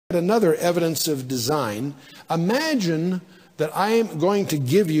Another evidence of design. Imagine that I am going to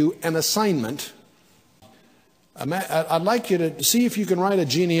give you an assignment. I'd like you to see if you can write a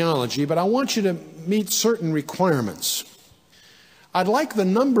genealogy, but I want you to meet certain requirements. I'd like the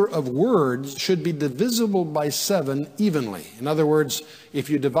number of words should be divisible by 7 evenly. In other words, if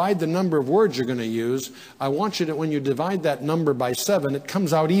you divide the number of words you're going to use, I want you to, when you divide that number by 7, it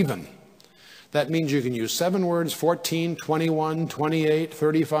comes out even. That means you can use 7 words, 14, 21, 28,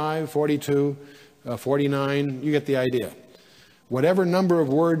 35, 42, 49. You get the idea. Whatever number of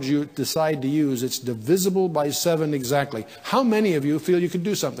words you decide to use, it's divisible by 7 exactly. How many of you feel you could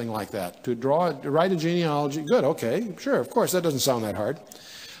do something like that? To write a genealogy? Good, okay, sure, of course, that doesn't sound that hard.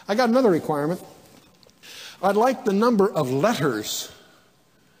 I got another requirement. I'd like the number of letters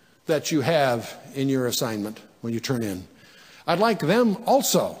that you have in your assignment when you turn in. I'd like them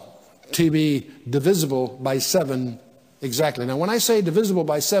also to be divisible by 7 exactly. Now, when I say divisible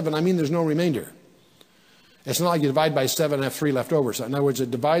by 7, I mean there's no remainder. It's not like you divide by 7 and have 3 left over. So in other words, it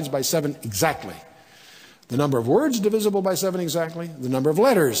divides by 7 exactly. The number of words divisible by 7 exactly. The number of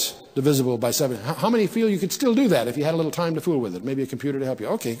letters divisible by 7. How many feel you could still do that if you had a little time to fool with it? Maybe a computer to help you.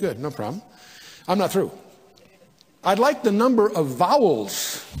 Okay, good, no problem. I'm not through. I'd like the number of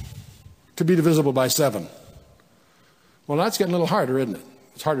vowels to be divisible by 7. Well, that's getting a little harder, isn't it?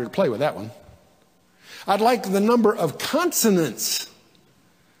 It's harder to play with that one. I'd like the number of consonants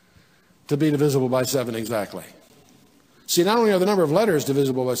to be divisible by 7 exactly. See, not only are the number of letters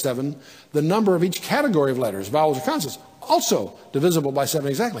divisible by 7, the number of each category of letters, vowels or consonants, also divisible by 7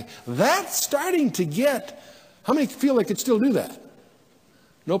 exactly. That's starting to get, how many feel they could still do that?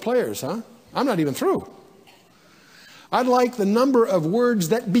 No players, huh? I'm not even through. I'd like the number of words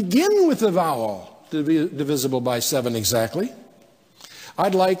that begin with a vowel to be divisible by 7 exactly.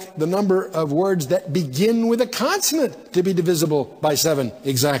 I'd like the number of words that begin with a consonant to be divisible by 7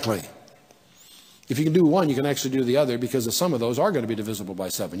 exactly. If you can do one, you can actually do the other because the sum of those are going to be divisible by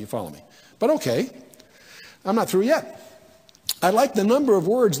 7. You follow me? But okay, I'm not through yet. I'd like the number of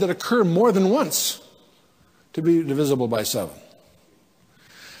words that occur more than once to be divisible by 7.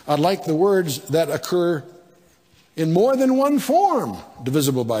 I'd like the words that occur in more than one form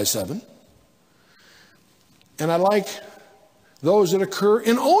divisible by 7. And I'd like those that occur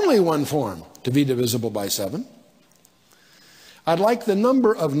in only one form to be divisible by 7. I'd like the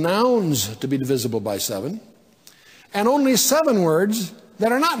number of nouns to be divisible by 7. And only 7 words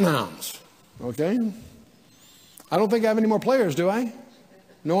that are not nouns. Okay? I don't think I have any more players, do I?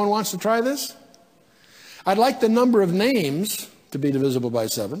 No one wants to try this? I'd like the number of names to be divisible by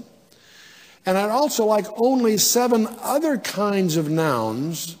 7. And I'd also like only 7 other kinds of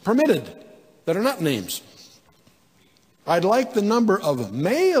nouns permitted that are not names. I'd like the number of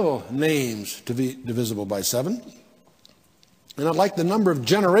male names to be divisible by 7. And I'd like the number of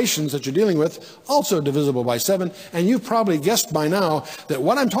generations that you're dealing with also divisible by 7. And you've probably guessed by now that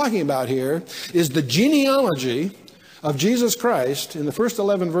what I'm talking about here is the genealogy of Jesus Christ in the first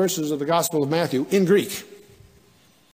 11 verses of the Gospel of Matthew in Greek.